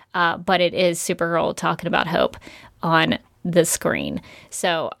sentiment. But it is Supergirl talking about hope on the screen.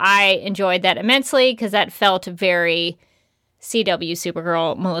 So I enjoyed that immensely because that felt very CW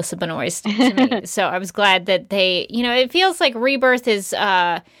Supergirl Melissa Benoist to me. So I was glad that they, it feels like Rebirth is...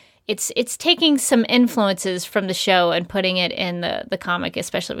 It's taking some influences from the show and putting it in the comic,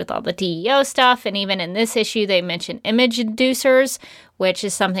 especially with all the DEO stuff. And even in this issue, they mention image inducers, which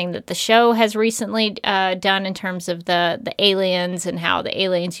is something that the show has recently done in terms of the aliens and how the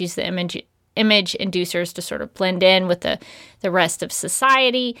aliens use the image inducers to sort of blend in with the rest of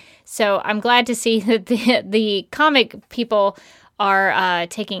society. So I'm glad to see that the comic people are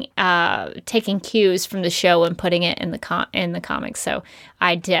taking cues from the show and putting it in the comics. So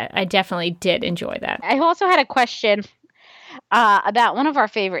I definitely did enjoy that. I also had a question about one of our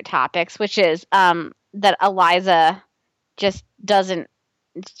favorite topics, which is that Eliza just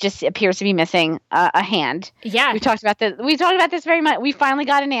appears to be missing a hand. Yeah, we talked about this. We talked about this very much. We finally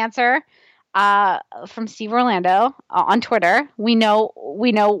got an answer from Steve Orlando on Twitter. We know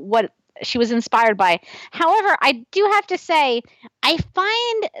what she was inspired by. However, I do have to say, I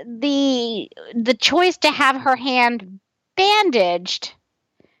find the choice to have her hand bandaged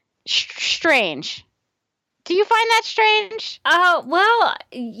strange. Do you find that strange? Oh, well,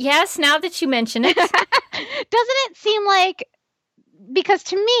 yes, now that you mention it. Doesn't it seem like, because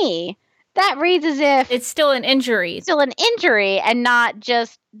to me, that reads as if it's still an injury. And not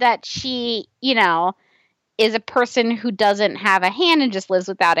just that she, is a person who doesn't have a hand and just lives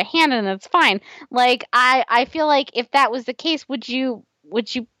without a hand, and that's fine. Like, I feel like if that was the case, would you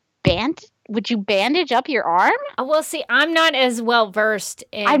bandage up your arm? Well, see, I'm not as well versed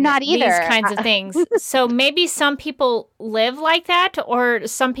in I'm not either. These kinds of things. So maybe some people live like that, or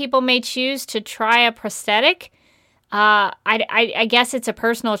some people may choose to try a prosthetic. I guess it's a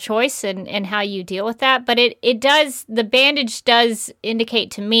personal choice and how you deal with that. But the bandage does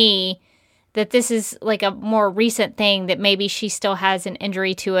indicate to me that this is like a more recent thing, that maybe she still has an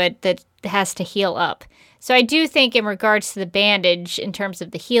injury to it that has to heal up. So I do think in regards to the bandage, in terms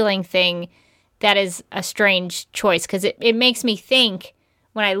of the healing thing, that is a strange choice, because it makes me think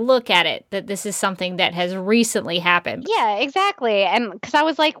when I look at it that this is something that has recently happened. Yeah, exactly. And because I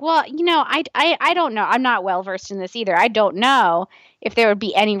was like, well, I don't know. I'm not well versed in this either. I don't know if there would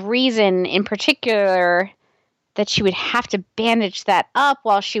be any reason in particular that she would have to bandage that up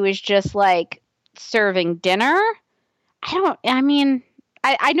while she was just like serving dinner.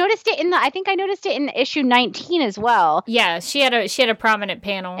 I noticed it I think I noticed it in issue 19 as well. Yeah, she had a prominent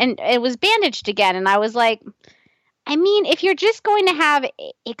panel. And it was bandaged again, and I was like, if you're just going to have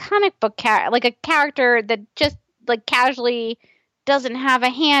a comic book like a character that just like casually doesn't have a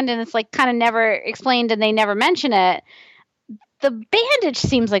hand and it's like kind of never explained and they never mention it, the bandage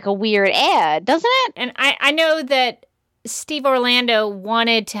seems like a weird ad, doesn't it? And I know that Steve Orlando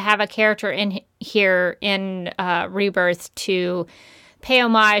wanted to have a character in here in Rebirth to pay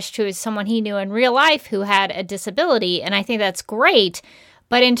homage to someone he knew in real life who had a disability, and I think that's great.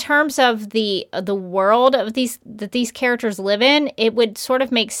 But in terms of the world of these characters live in, it would sort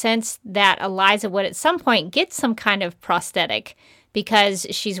of make sense that Eliza would at some point get some kind of prosthetic, because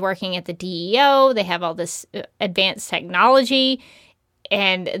she's working at the DEO. They have all this advanced technology,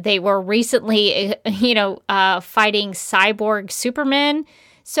 and they were recently, fighting cyborg Supermen.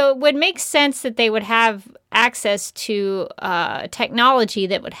 So it would make sense that they would have access to technology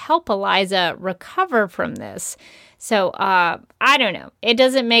that would help Eliza recover from this. So I don't know. It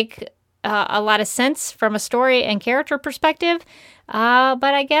doesn't make a lot of sense from a story and character perspective. But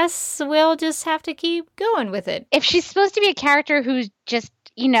I guess we'll just have to keep going with it. If she's supposed to be a character who's just,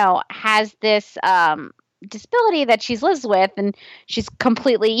 has this disability that she lives with and she's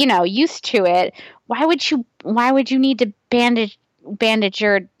completely, used to it, why would you need to bandage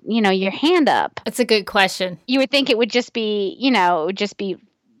your, your hand up? That's a good question. You would think it would just be,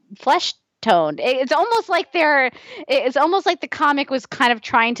 flesh toned. It's almost like the comic was kind of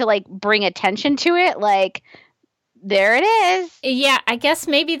trying to like bring attention to it. Like, there it is. Yeah, I guess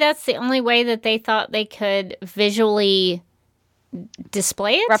maybe that's the only way that they thought they could visually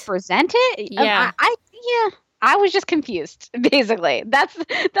display it, represent it. Yeah, I was just confused. Basically, that's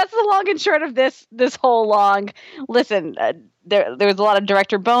the long and short of this whole long. Listen, there was a lot of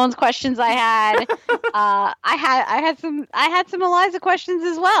Director Bones questions I had. I had some Eliza questions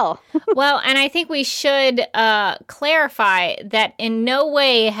as well. Well, and I think we should clarify that in no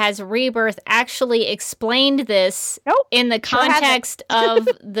way has Rebirth actually explained this in the context of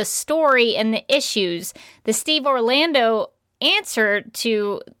the story and the issues. The Steve Orlando answer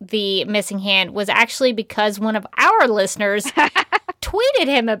to the missing hand was actually because one of our listeners tweeted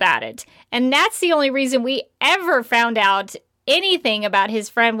him about it. And that's the only reason we ever found out anything about his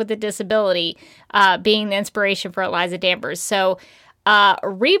friend with a disability being the inspiration for Eliza Danvers. So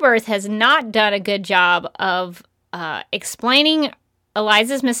Rebirth has not done a good job of explaining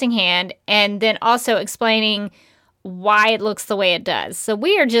Eliza's missing hand and then also explaining why it looks the way it does. So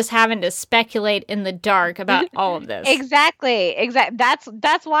we are just having to speculate in the dark about all of this. Exactly.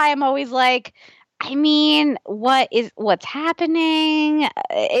 That's why I'm always like, I mean, what's happening?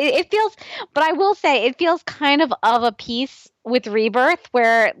 It feels, but I will say it feels kind of a piece with Rebirth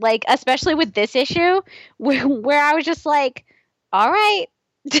where, like, especially with this issue, where I was just like, all right.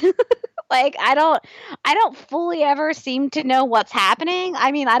 Like, I don't fully ever seem to know what's happening.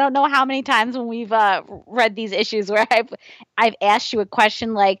 I mean, I don't know how many times when we've read these issues where I've asked you a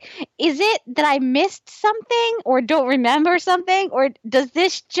question like, is it that I missed something or don't remember something, or is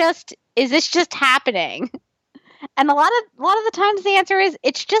this just happening? And a lot of the times the answer is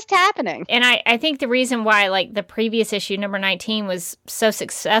it's just happening. And I think the reason why, like, the previous issue, number 19, was so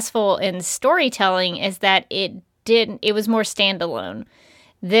successful in storytelling is that it was more standalone.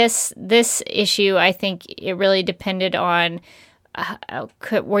 This issue, I think it really depended on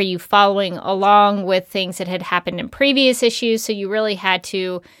were you following along with things that had happened in previous issues, so you really had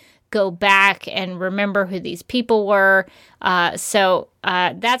to go back and remember who these people were. So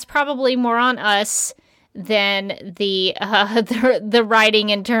that's probably more on us than the writing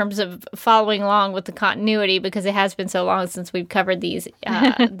in terms of following along with the continuity, because it has been so long since we've covered these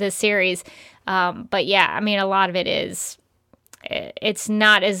this series. But yeah, I mean, a lot of it is. It's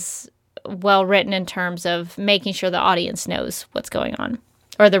not as well written in terms of making sure the audience knows what's going on,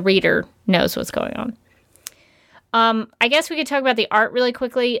 or the reader knows what's going on. I guess we could talk about the art really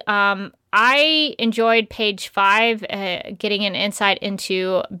quickly. I enjoyed page 5, getting an insight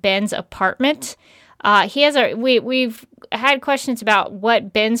into Ben's apartment. We've had questions about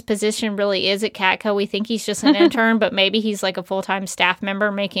what Ben's position really is at Catco. We think he's just an intern, but maybe he's like a full-time staff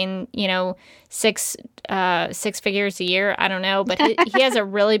member making, six figures a year. I don't know, but he has a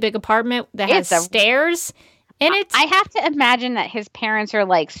really big apartment that has stairs in it. I have to imagine that his parents are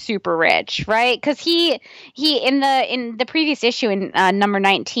like super rich, right? Because he in the previous issue in number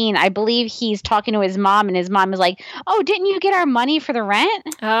 19, I believe he's talking to his mom, and his mom is like, "Oh, didn't you get our money for the rent?"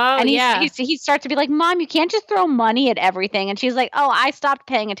 Oh, and yeah. He starts to be like, "Mom, you can't just throw money at everything." And she's like, "Oh, I stopped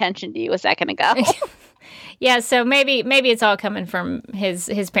paying attention to you a second ago." Yeah, so maybe it's all coming from his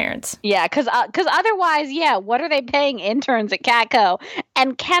parents. Yeah, because otherwise, yeah, what are they paying interns at Catco?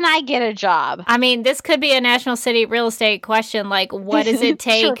 And can I get a job? I mean, this could be a National City real estate question. Like, what does it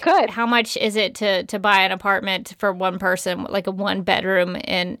take? Sure could. How much is it to buy an apartment for one person, like a 1-bedroom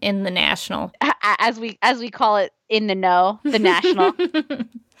in the National? As we call it in the know, the National.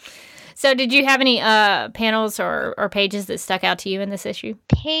 So did you have any panels or pages that stuck out to you in this issue?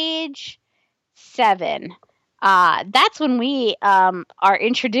 Page 7. That's when we are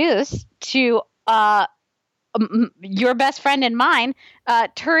introduced to your best friend and mine,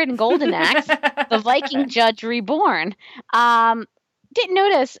 Turin Goldenaxe, the Viking Judge Reborn. Didn't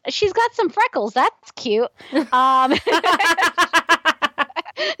notice she's got some freckles. That's cute. I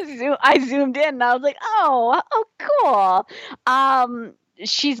zoomed in and I was like, oh, cool.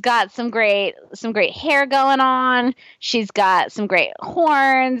 She's got some great hair going on. She's got some great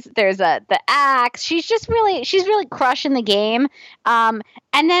horns. There's the axe. She's really crushing the game. And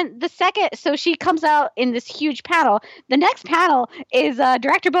then so she comes out in this huge panel. The next panel is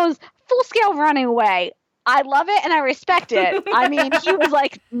Director Bones full scale running away. I love it and I respect it. I mean, he was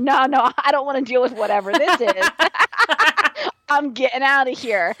like, no, I don't want to deal with whatever this is. I'm getting out of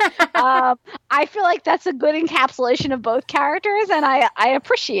here. I feel like that's a good encapsulation of both characters, and I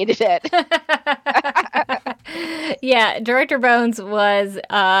appreciated it. Yeah, Director Bones was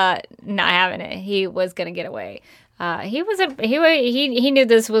not having it. He was going to get away. He knew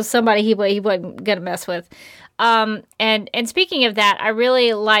this was somebody he wasn't going to mess with. And speaking of that, I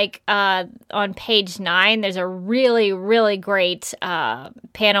really like on page 9. There's a really, really great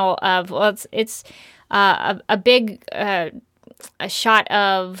panel of it's a big a shot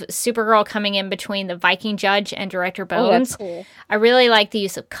of Supergirl coming in between the Viking Judge and Director Bones. Oh, that's cool. I really like the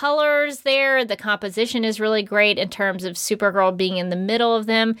use of colors there. The composition is really great in terms of Supergirl being in the middle of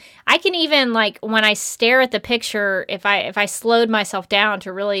them. I can even, like, when I stare at the picture, if I slowed myself down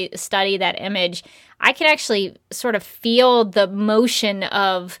to really study that image, I can actually sort of feel the motion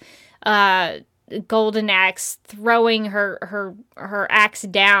of Golden Axe throwing her axe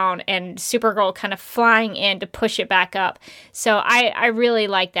down and Supergirl kind of flying in to push it back up. So I really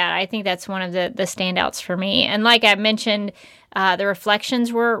like that. I think that's one of the standouts for me. And like I mentioned, the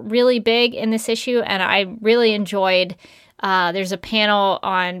reflections were really big in this issue, and I really enjoyed, there's a panel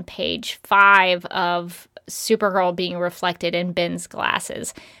on page 5 of Supergirl being reflected in Ben's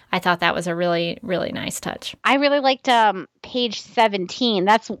glasses. I thought that was a really, really nice touch. I really liked page 17.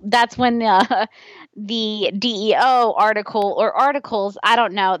 That's when the DEO article or articles, I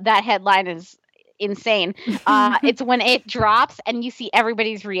don't know, that headline is insane. It's when it drops and you see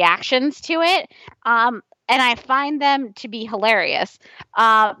everybody's reactions to it. And I find them to be hilarious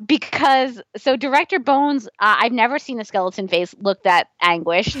because, so Director Bones, I've never seen a skeleton face look that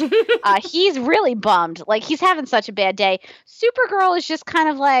anguished. He's really bummed. Like, he's having such a bad day. Supergirl is just kind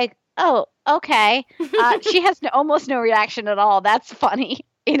of like, oh, okay. She has almost no reaction at all. That's funny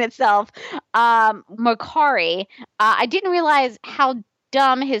in itself. Makari, I didn't realize how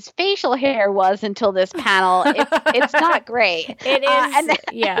dumb his facial hair was until this panel. It's not great. It is,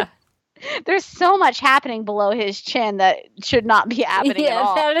 yeah. There's so much happening below his chin that should not be happening at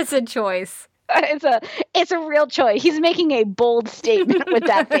all. Yeah, that is a choice. It's a real choice. He's making a bold statement with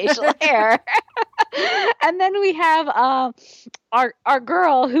that facial hair. And then we have our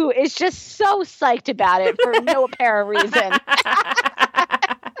girl who is just so psyched about it for no apparent reason.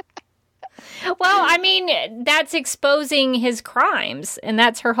 Well, I mean, that's exposing his crimes, and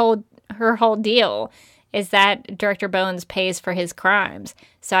that's her whole deal. Is that Director Bones pays for his crimes.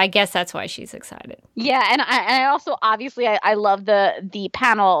 So I guess that's why she's excited. Yeah, and I also, obviously, I love the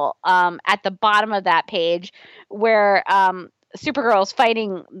panel at the bottom of that page where Supergirl's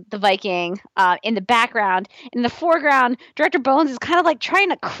fighting the Viking in the background. In the foreground, Director Bones is kind of like trying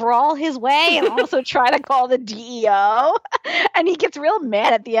to crawl his way and also try to call the DEO. And he gets real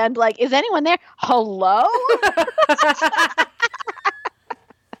mad at the end, like, is anyone there? Hello?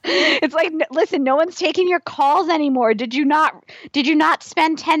 It's like, listen, no one's taking your calls anymore. Did you not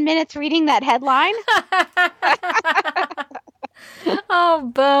spend 10 minutes reading that headline?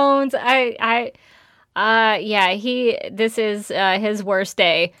 Oh, Bones. This is his worst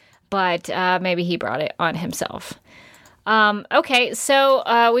day, but maybe he brought it on himself. Okay,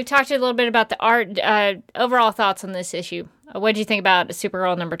 so we've talked a little bit about the art. Overall thoughts on this issue. What did you think about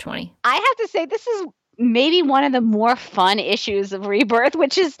Supergirl number 20? I have to say, this is maybe one of the more fun issues of Rebirth,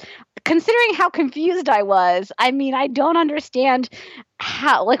 which is, considering how confused I was. I mean, I don't understand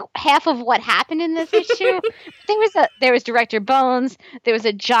how, like, half of what happened in this issue. There was Director Bones. There was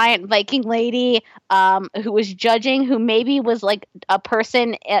a giant Viking lady who was judging, who maybe was like a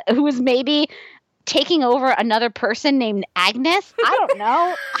person who was maybe taking over another person named Agnes. I don't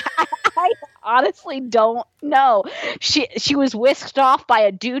know. I honestly don't know. She was whisked off by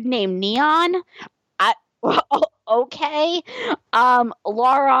a dude named Neon. Okay.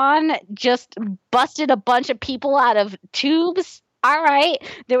 Lauron just busted a bunch of people out of tubes. All right.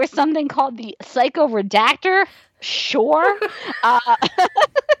 There was something called the Psycho Redactor. Sure.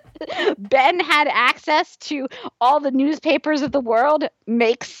 Ben had access to all the newspapers of the world.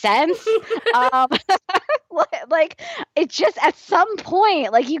 Makes sense. Like, it's just at some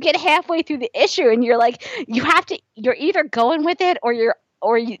point, like, you get halfway through the issue and you're like, you're either going with it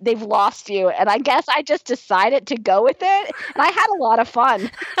or they've lost you. And I guess I just decided to go with it. And I had a lot of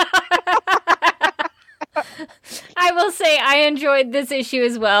fun. I will say I enjoyed this issue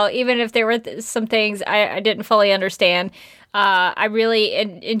as well, even if there were some things I didn't fully understand. I really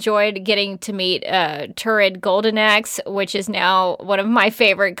enjoyed getting to meet Turid Golden Axe, which is now one of my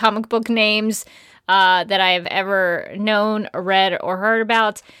favorite comic book names that I have ever known, read, or heard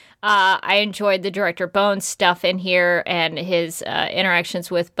about. I enjoyed the Director Bones stuff in here and his interactions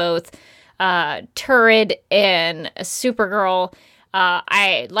with both Turid and Supergirl.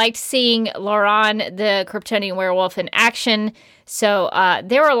 I liked seeing Lauron, the Kryptonian werewolf, in action. So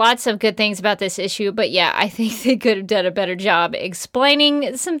there were lots of good things about this issue. But yeah, I think they could have done a better job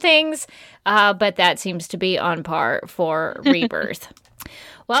explaining some things. But that seems to be on par for Rebirth.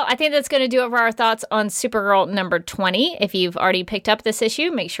 Well, I think that's going to do it for our thoughts on Supergirl number 20. If you've already picked up this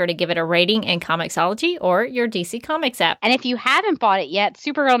issue, make sure to give it a rating in Comixology or your DC Comics app. And if you haven't bought it yet,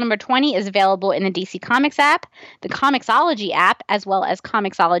 Supergirl number 20 is available in the DC Comics app, the Comixology app, as well as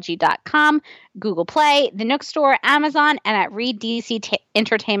Comixology.com. Google Play, the Nook Store, Amazon, and at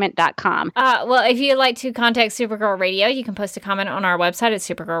readdcentertainment.com. Well, if you'd like to contact Supergirl Radio, you can post a comment on our website at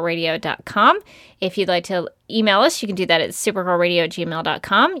supergirlradio.com. If you'd like to email us, you can do that at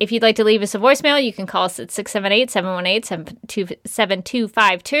supergirlradio@gmail.com. If you'd like to leave us a voicemail, you can call us at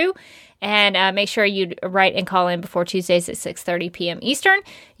 678-718-7252. And make sure you write and call in before Tuesdays at 6:30 p.m. Eastern.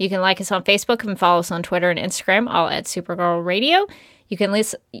 You can like us on Facebook and follow us on Twitter and Instagram, all at Supergirl Radio. You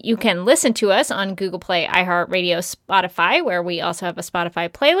can listen to us on Google Play, iHeartRadio, Spotify, where we also have a Spotify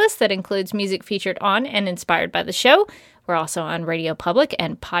playlist that includes music featured on and inspired by the show. We're also on Radio Public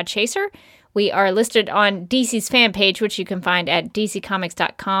and Podchaser. We are listed on DC's fan page, which you can find at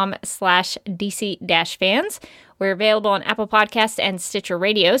dccomics.com/DC-fans. We're available on Apple Podcasts and Stitcher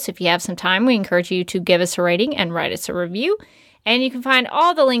Radio, so if you have some time, we encourage you to give us a rating and write us a review. And you can find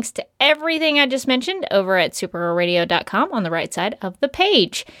all the links to everything I just mentioned over at supergirlradio.com on the right side of the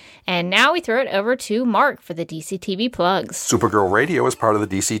page. And now we throw it over to Mark for the DC TV plugs. Supergirl Radio is part of the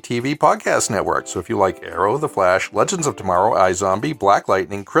DC TV podcast network, so if you like Arrow, The Flash, Legends of Tomorrow, iZombie, Black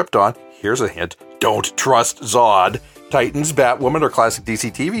Lightning, Krypton, here's a hint, don't trust Zod, Titans, Batwoman, or classic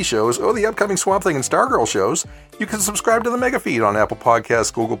DC TV shows, or the upcoming Swamp Thing and Stargirl shows, you can subscribe to the Mega Feed on Apple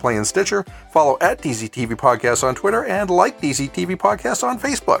Podcasts, Google Play, and Stitcher, follow at DC TV Podcasts on Twitter, and like DC TV Podcasts on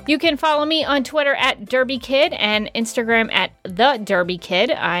Facebook. You can follow me on Twitter at DerbyKid and Instagram at The Derby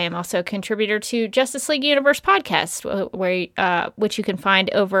Kid. I am also a contributor to Justice League Universe Podcast, which you can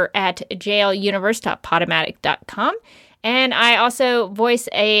find over at jluniverse.podomatic.com. And I also voice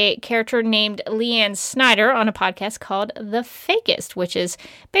a character named Leanne Snyder on a podcast called The Fakest, which is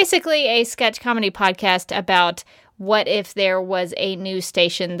basically a sketch comedy podcast about what if there was a news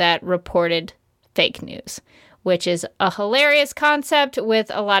station that reported fake news, which is a hilarious concept with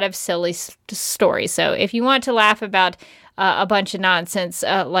a lot of silly stories. So if you want to laugh about a bunch of nonsense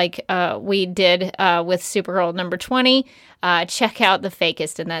like we did with Supergirl number 20, check out The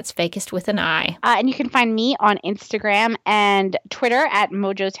Fakest, and that's Fakest with an I. And you can find me on Instagram and Twitter at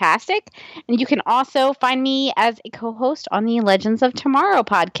Mojotastic. And you can also find me as a co-host on the Legends of Tomorrow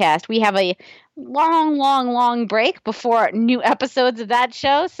podcast. We have a long break before new episodes of that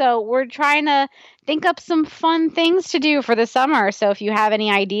show. So we're trying to think up some fun things to do for the summer. So if you have any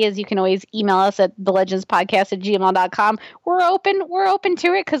ideas, you can always email us at thelegendspodcast@gmail.com. We're open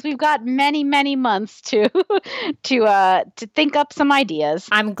to it because we've got many months to think up some ideas.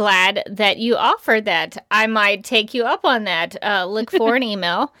 I'm glad that you offered that. I might take you up on that. Look for an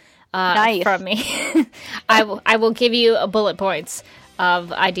email nice. From me. I will give you bullet points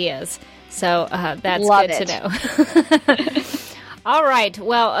of ideas. So that's Love good it. to know. All right.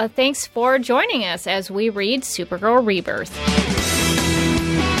 Well, thanks for joining us as we read Supergirl Rebirth.